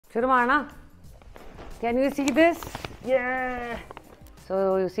Shurumana, can you see this? Yeah.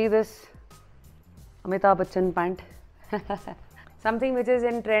 So you see this Amitabh Bachchan pant. Something which is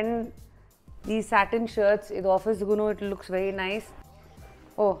in trend. These satin shirts. This office it looks very nice.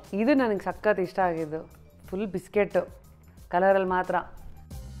 Oh, this is ನನಗೆ ಸಕ್ಕತ್ ಇಷ್ಟ ಆಗಿದ್ದು. Full biscuit color ಅಲ್ಲಿ ಮಾತ್ರ.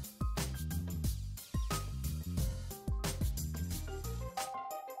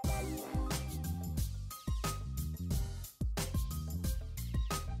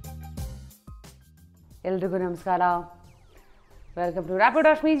 ಎಲ್ರಿಗೂ ನಮಸ್ಕಾರ. Welcome to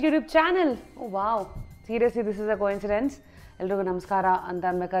Rashmi's YouTube channel. Oh wow, seriously this is a coincidence. ಎಲ್ರಿಗೂ ನಮಸ್ಕಾರ ಅಂತ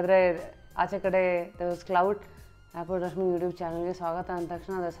ಅನ್ಬೇಕಾದ್ರೆ ಆಚೆ ಕಡೆ there was cloud. Rashmi YouTube channel ಗೆ ಸ್ವಾಗತ ಅಂದ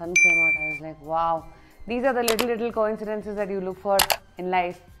ತಕ್ಷಣ the sun came out. I was like wow, these are the little coincidences that you look for in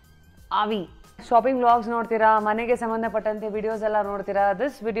life. Avi shopping vlogs ನೋಡ್ತೀರಾ, ಮನೆಗೆ ಸಂಬಂಧಪಟ್ಟಂತೆ ವಿಡಿಯೋಸ್ ಎಲ್ಲ ನೋಡ್ತೀರಾ.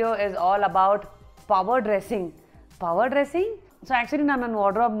 This video is all about power dressing. So actually ನಾನು ನನ್ನ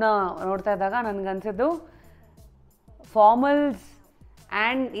ವಾರ್ಡ್ರೋಬ್ನ ನೋಡ್ತಾ ಇದ್ದಾಗ ನನಗನ್ಸಿದ್ದು formals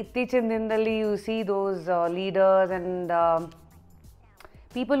and ಇತ್ತೀಚಿನ ದಿನದಲ್ಲಿ U C those leaders and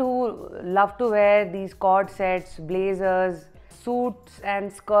people who love to wear these cord sets, blazers, suits and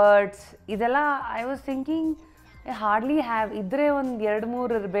skirts. ಇದೆಲ್ಲ I was thinking I hardly have ಇದ್ರೆ ಒಂದು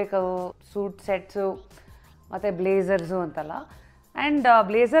 2-3 ಇರಬೇಕು ಸೂಟ್ ಸೆಟ್ಸು ಮತ್ತು ಬ್ಲೇಸರ್ಸು ಅಂತಲ್ಲ. ಆ್ಯಂಡ್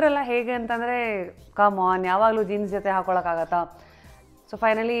ಬ್ಲೇಸರ್ ಎಲ್ಲ ಹೇಗೆ ಅಂತಂದರೆ ಕಮ್ ಆನ್ ಯಾವಾಗಲೂ ಜೀನ್ಸ್ ಜೊತೆ ಹಾಕ್ಕೊಳಕ್ಕಾಗತ್ತಾ. ಸೊ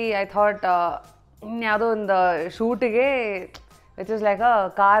ಫೈನಲಿ ಐ ಥಾಟ್ ಯಾವುದೋ ಒಂದು ಶೂಟಿಗೆ ವಿಚ್ ಇಸ್ ಲೈಕ್ ಅ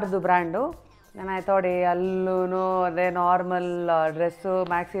ಕಾರ್ದು ಬ್ರ್ಯಾಂಡು. ನಾನು ಐ ಥಾಟ್ ಅಲ್ಲೂ ಅದೇ normal dress,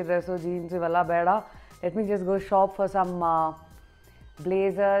 maxi dress, jeans ಇವೆಲ್ಲ ಬೇಡ, let me just go shop for some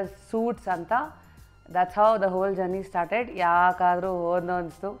blazers, suits ಅಂತ. That's how the whole journey started. ಯಾಕಾದರೂ ಹೋದ್ನೋ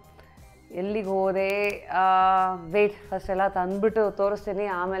ಅನಿಸ್ತು. ಎಲ್ಲಿಗೆ ಹೋದೆ, ವೇಟ್ ಫಸ್ಟ್ ಎಲ್ಲ ತಂದುಬಿಟ್ಟು ತೋರಿಸ್ತೀನಿ,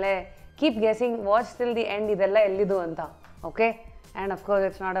 ಆಮೇಲೆ keep guessing, watch till the end ಇದೆಲ್ಲ ಎಲ್ಲಿದು ಅಂತ. Okay, and of course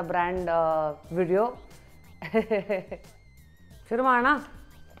it's not a brand video. ಶುರು ಮಾಡೋಣ.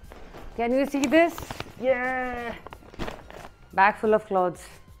 Can U see this? Bag full of clothes.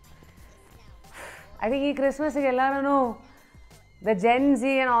 I think ಈ ಕ್ರಿಸ್ಮಸ್ಗೆ ಎಲ್ಲರೂ the Zen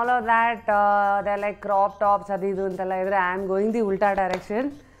Zee and all of that they like crop tops ಅದು ಇದು ಅಂತೆಲ್ಲ ಇದ್ದರೆ ಐ ಆಮ್ ಗೋಯಿಂಗ್ ದಿ ಉಲ್ಟಾ direction.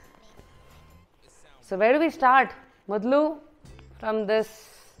 So where do we start? ಮೊದಲು from this,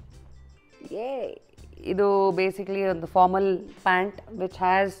 ಇದು basically ಒಂದು formal pant which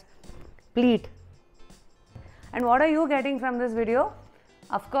has pleat. And what are you getting from this video?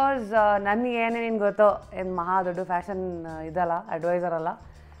 Of course ನನಗೆ ಏನೇನು ಗೊತ್ತೋ, ಏನು ಮಹಾ ದೊಡ್ಡ ಫ್ಯಾಷನ್ ಇದಲ್ಲ, ಅಡ್ವೈಸರ್ ಅಲ್ಲ.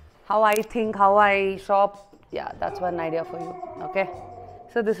 How I think, how I shop, that's one idea for you. Okay,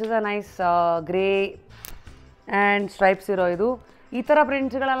 so this is a nice grey and stripes ಇರೋ ಇದು. ಈ ಥರ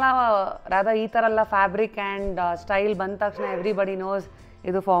ಪ್ರಿಂಟ್ಸ್ಗಳೆಲ್ಲ ರಾದಾ ಈ ಥರ ಎಲ್ಲ ಫ್ಯಾಬ್ರಿಕ್ ಆ್ಯಂಡ್ ಸ್ಟೈಲ್ ಬಂದ ತಕ್ಷಣ ಎವ್ರಿಬಡಿ ನೋಸ್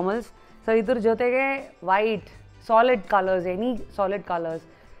ಇದು ಫಾರ್ಮಲ್ಸ್. ಸೊ ಇದ್ರ ಜೊತೆಗೆ white solid colours, any solid colours,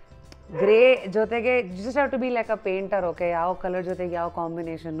 grey ಜೊತೆಗೆ just have to be like a painter. Okay, ಯಾವ ಕಲರ್ ಜೊತೆಗೆ ಯಾವ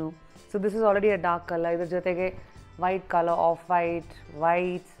combination. So this is already a dark colour. ಇದ್ರ ಜೊತೆಗೆ white colour, of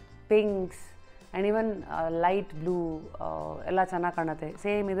whites, ಪಿಂಕ್ಸ್ and even light blue ಎಲ್ಲ ಚೆನ್ನಾಗಿ ಕಾಣುತ್ತೆ.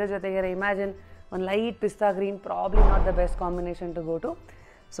 Same ಇದ್ರ ಜೊತೆಗೆ ಇಮ್ಯಾಜಿನ್ ಒಂದು ಲೈಟ್ ಪಿಸ್ತಾ green, probably not the best combination to go to.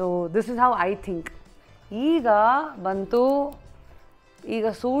 So this is how I think. ಈಗ ಬಂತು, ಈಗ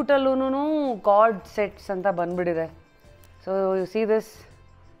ಸೂಟಲ್ಲೂ ಕಾರ್ಡ್ ಸೆಟ್ಸ್ ಅಂತ ಬಂದುಬಿಟ್ಟಿದೆ. So U see this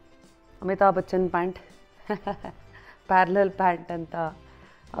Amitabh Bachchan pant, parallel pant ಅಂತ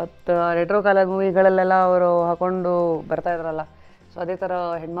ಅವತ್ತು ರೆಟ್ರೋ ಕಲರ್ ಮೂವಿಗಳಲ್ಲೆಲ್ಲ ಅವರು ಹಾಕ್ಕೊಂಡು ಬರ್ತಾಯಿದ್ರಲ್ಲ, ಸೊ ಅದೇ ಥರ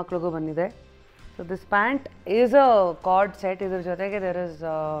ಹೆಣ್ಮಕ್ಳಿಗೂ ಬಂದಿದೆ. So this pant is a card set. ಇದ್ರ ಜೊತೆಗೆ ದೇರ್ ಇಸ್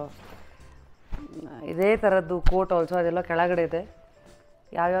ಇದೇ ಥರದ್ದು ಕೋಟ್ ಆಲ್ಸೋ, ಅದೆಲ್ಲ ಕೆಳಗಡೆ ಇದೆ.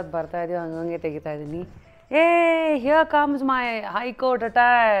 ಯಾವ್ಯಾವ್ದು ಬರ್ತಾ ಇದೆಯೋ ಹಂಗಂಗೆ ತೆಗಿತಾ ಇದ್ದೀನಿ. Here comes my high court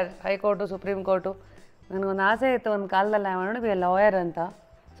attire. High court, supreme court. ನನಗೊಂದು ಆಸೆ ಇತ್ತು ಒಂದು ಕಾಲದಲ್ಲಿ, I want to B A lawyer ಅಂತ.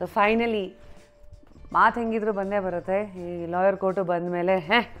 ಸೊ ಫೈನಲಿ ಮಾತು ಹೆಂಗಿದ್ರು ಬಂದೇ ಬರುತ್ತೆ. ಈ ಲಾಯರ್ ಕೋರ್ಟು ಬಂದ ಮೇಲೆ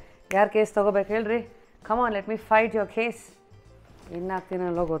ಯಾರು ಕೇಸ್ ತೊಗೋಬೇಕು ಹೇಳ್ರಿ, come on let me fight your case.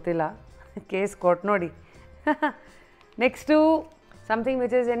 ಇನ್ನಾಗ್ತೀನಲ್ಲೋ ಗೊತ್ತಿಲ್ಲ, ಕೇಸ್ ಕೊಟ್ಟು ನೋಡಿ. Next something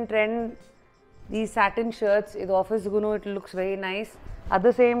which is in trend, these satin shirts. ಇದು ಆಫೀಸ್ಗೂ it looks very nice. At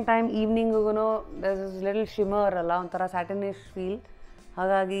the same time ಈವ್ನಿಂಗ್ಗೂ there's this little shimmer ಅಲ್ಲ, ಒಂಥರ ಸ್ಯಾಟಿನಿಶ್ ಫೀಲ್,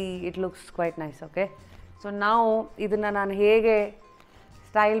 ಹಾಗಾಗಿ it looks quite nice. Okay, so ನಾವು ಇದನ್ನು ನಾನು ಹೇಗೆ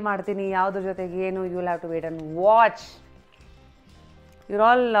ಸ್ಟೈಲ್ ಮಾಡ್ತೀನಿ, ಯಾವುದ್ರ ಜೊತೆಗೆ ಏನು, you will have to wait and watch. Your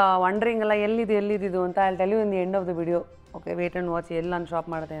all wondering ಅಲ್ಲ ಎಲ್ಲಿದ್ದು ಅಂತ. I tell you in the end of the video. Okay, wait and watch ಎಲ್ಲಿ ನಾನು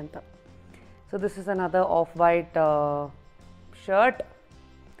ಶಾಪ್ ಮಾಡಿದೆ ಅಂತ. So this is another of white shirt.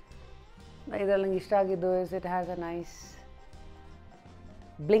 ಇದರಲ್ಲಿ ನಂಗೆ ಇಷ್ಟ ಆಗಿದ್ದು is it has a nice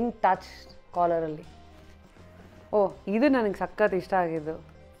blink touch ಕಾಲರಲ್ಲಿ. ಇದು ನನಗೆ ಸಖತ್ ಇಷ್ಟ ಆಗಿದ್ದು,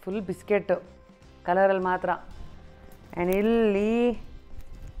 ಫುಲ್ ಬಿಸ್ಕೆಟ್ ಕಲರಲ್ಲಿ ಮಾತ್ರ. ಆ್ಯಂಡ್ ಇಲ್ಲಿ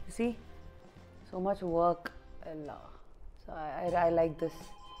You see, so much work. So I like this.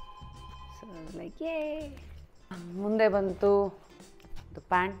 So I was like, yay! ಮುಂದೆ ಬಂತು the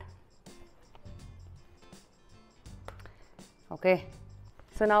pant. Okay,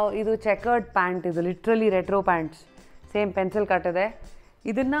 so now ಇದು checkered pant, ಇದು literally retro pants, same pencil cut ಇದೆ.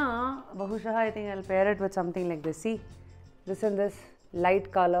 ಇದನ್ನ ಬಹುಶಃ I think I'll pair it with something like this. See, this and this light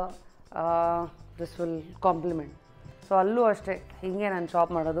color, this will complement. So ಅಲ್ಲೂ ಅಷ್ಟೇ ಹೀಗೆ ನಾನು shop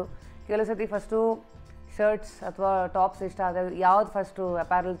ಮಾಡೋದು. ಕೆಲವು ಸತಿ ಫಸ್ಟು ಶರ್ಟ್ಸ್ ಅಥವಾ ಟಾಪ್ಸ್ ಇಷ್ಟ ಆದಾಗ ಯಾವ್ದು ಫಸ್ಟು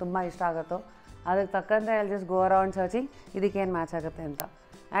ಅಪ್ಯಾರಲ್ ತುಂಬ ಇಷ್ಟ ಆಗುತ್ತೋ ಅದಕ್ಕೆ ತಕ್ಕಂತೆ I just go around searching ಇದಕ್ಕೇನು ಮ್ಯಾಚ್ ಆಗುತ್ತೆ ಅಂತ.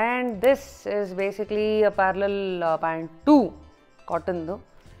 And this is basically a parallel pant 2 ಕಾಟನ್ದು.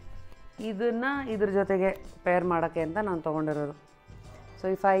 ಇದನ್ನು ಇದ್ರ ಜೊತೆಗೆ ಪೇರ್ ಮಾಡೋಕ್ಕೆ ಅಂತ ನಾನು ತೊಗೊಂಡಿರೋದು. So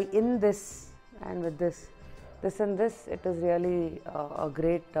if I in this and with this and this it is really a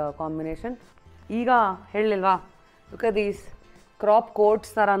great combination. ಈಗ ಹೇಳಿಲ್ವಾ, look at these crop coats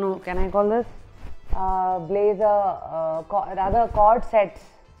taranu, can I call this blazer, rather cord sets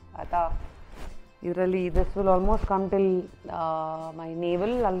ata idralli. This will almost come till my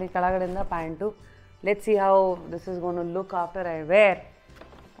navel, alli kalagadinda pant. Let's see how this is going to look after I wear.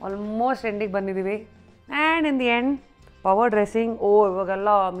 Almost ending bandidivi, and in the end power dressing.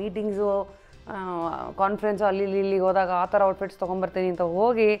 Ivagalla meetings conference alli illi hodaga aa thara outfits ತಗೊಂಡು ಬರ್ತೀನಿ ಅಂತ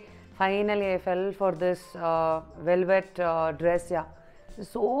ಹೋಗಿ finally I fell for this velvet dress. Yeah,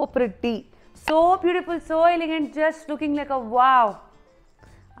 so pretty, so beautiful, so elegant, just looking like a wow.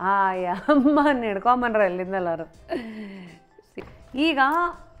 ಅಮ್ಮ ಹಿಡ್ಕೊಂಬನ್ರ ಎಲ್ಲಿಂದಲ್ಲಾರು. ಈಗ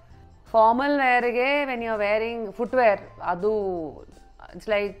formal ವೇರ್ಗೆ when you are varying footwear, ಅದು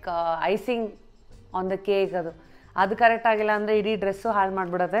it's like icing on the cake. ಅದು correct ಆಗಿಲ್ಲ ಅಂದರೆ ಇಡೀ dress ಹಾಳು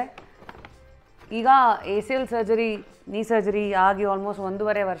ಮಾಡಿಬಿಡತ್ತೆ. ಈಗ ACL surgery, ನೀ ಸರ್ಜರಿ ಆಗಿ ಆಲ್ಮೋಸ್ಟ್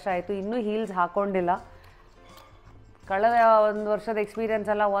 1.5 ವರ್ಷ ಆಯಿತು, ಇನ್ನೂ ಹೀಲ್ಸ್ ಹಾಕ್ಕೊಂಡಿಲ್ಲ. ಕಳೆದ 1 ವರ್ಷದ ಎಕ್ಸ್ಪೀರಿಯೆನ್ಸ್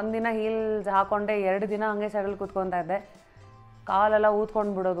ಎಲ್ಲ, ಒಂದಿನ ಹೀಲ್ಸ್ ಹಾಕ್ಕೊಂಡೆ 2 ದಿನ ಹಾಗೆ ಸಡಲ್ ಕೂತ್ಕೊತಾ ಇದ್ದೆ, ಕಾಲೆಲ್ಲ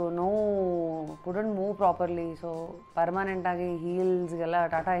ಊದ್ಕೊಂಡು ಬಿಡೋದು, couldn't move properly. So ಪರ್ಮನೆಂಟಾಗಿ ಹೀಲ್ಸ್ಗೆಲ್ಲ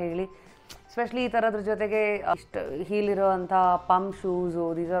Tata ಹೇಳಿ. ಎಸ್ಪೆಷಲಿ ಈ ಥರದ್ರ ಜೊತೆಗೆ ಇಷ್ಟು ಹೀಲ್ ಇರೋ ಅಂಥ pump shoes,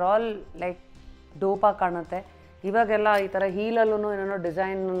 these are all like ಡೋಪಾಗಿ ಕಾಣುತ್ತೆ. ಇವಾಗೆಲ್ಲ ಈ ಥರ ಹೀಲಲ್ಲೂ ಏನೇನೋ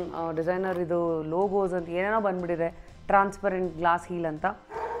ಡಿಸೈನರ್ ಇದು ಲೋಗೋಸ್ ಅಂತ ಏನೇನೋ ಬಂದುಬಿಟ್ಟಿದೆ, ಟ್ರಾನ್ಸ್ಪರೆಂಟ್ ಗ್ಲಾಸ್ ಹೀಲ್ ಅಂತ.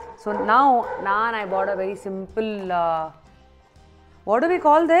 So I bought a very simple, what do we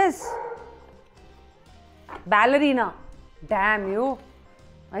call this, ಬ್ಯಾಲರಿನಾ. Dam you,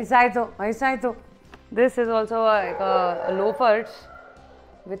 ವಯಸ್ಸಾಯಿತು. This is also loafers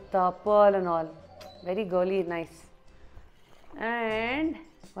with pearl and all, very girly, nice. And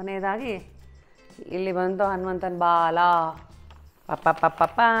ಕೊನೆಯದಾಗಿ ಇಲ್ಲಿ ಬಂತು ಹನುಮಂತನ ಬಾಲ.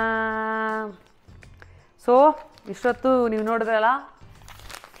 ಪಪ್ಪ. ಸೊ ಇಷ್ಟೊತ್ತು ನೀವು ನೋಡಿದ್ರಲ್ಲ,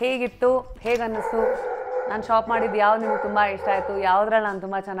 ಹೇಗಿತ್ತು, ಹೇಗೆ ಅನ್ನಿಸ್ತು, ನಾನು ಶಾಪ್ ಮಾಡಿದ್ದು ಯಾವ್ದು ನಿಮ್ಗೆ ತುಂಬ ಇಷ್ಟ ಆಯಿತು, ಯಾವುದ್ರಲ್ಲಿ ನಾನು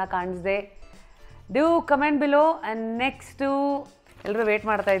ತುಂಬ ಚೆನ್ನಾಗಿ ಕಾಣಿಸಿದೆ, due comment below. And next ಎಲ್ಲರೂ ವೇಟ್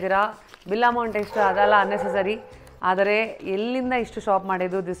ಮಾಡ್ತಾ ಇದ್ದೀರಾ, ಬಿಲ್ ಅಮೌಂಟ್ ಎಷ್ಟು ಅದೆಲ್ಲ ಅನ್ನೆಸೆಸರಿ, ಆದರೆ ಎಲ್ಲಿಂದ ಇಷ್ಟು ಶಾಪ್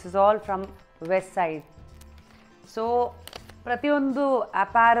ಮಾಡಿದ್ದು, this is all from West side. So ಪ್ರತಿಯೊಂದು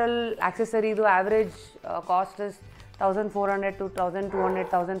ಅಪ್ಯಾರಲ್ ಆಕ್ಸೆಸರಿದು ಆ್ಯಾವ್ರೇಜ್ ಕಾಸ್ಟ್ ಇಸ್ 1400 to 1200,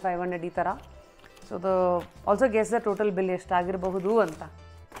 1500 ಈ ಥರ. So also guess the total bill ಎಷ್ಟಾಗಿರಬಹುದು ಅಂತ.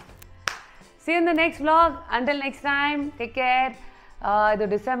 See you in the next vlog. Until next time, take care. ಇದು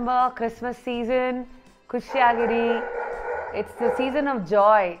December, Christmas season, ಖುಷಿಯಾಗಿರಿ. It's the season of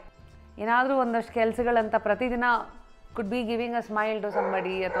Joy. ಏನಾದರೂ ಒಂದಷ್ಟು ಕೆಲಸಗಳಂತ ಪ್ರತಿದಿನ could be giving a smile to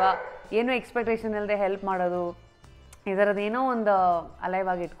somebody, ಅಥವಾ ಏನೂ expectation ಇಲ್ಲದೆ help ಮಾಡೋದು, ಇದರದ್ದು ಏನೋ ಒಂದು ಅಲೈವ್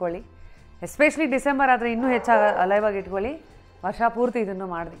ಆಗಿ ಇಟ್ಕೊಳ್ಳಿ. ಎಸ್ಪೆಷಲಿ ಡಿಸೆಂಬರ್ ಆದರೆ ಇನ್ನೂ ಹೆಚ್ಚಾಗಿ ಅಲೈವ್ ಆಗಿ ಇಟ್ಕೊಳ್ಳಿ. ವರ್ಷ ಪೂರ್ತಿ ಇದನ್ನು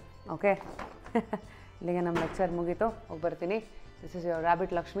ಮಾಡಿದೆ. ಓಕೆ, ಇಲ್ಲಿಗೆ ನಮ್ಮ ಲೆಕ್ಚರ್ ಮುಗೀತು, ಹೋಗಿ ಬರ್ತೀನಿ. This is your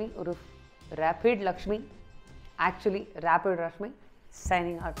rabbit Lakshmi, ಉರುಫ್ rapid Lakshmi, actually rapid Rashmi,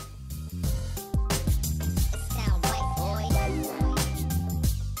 signing out.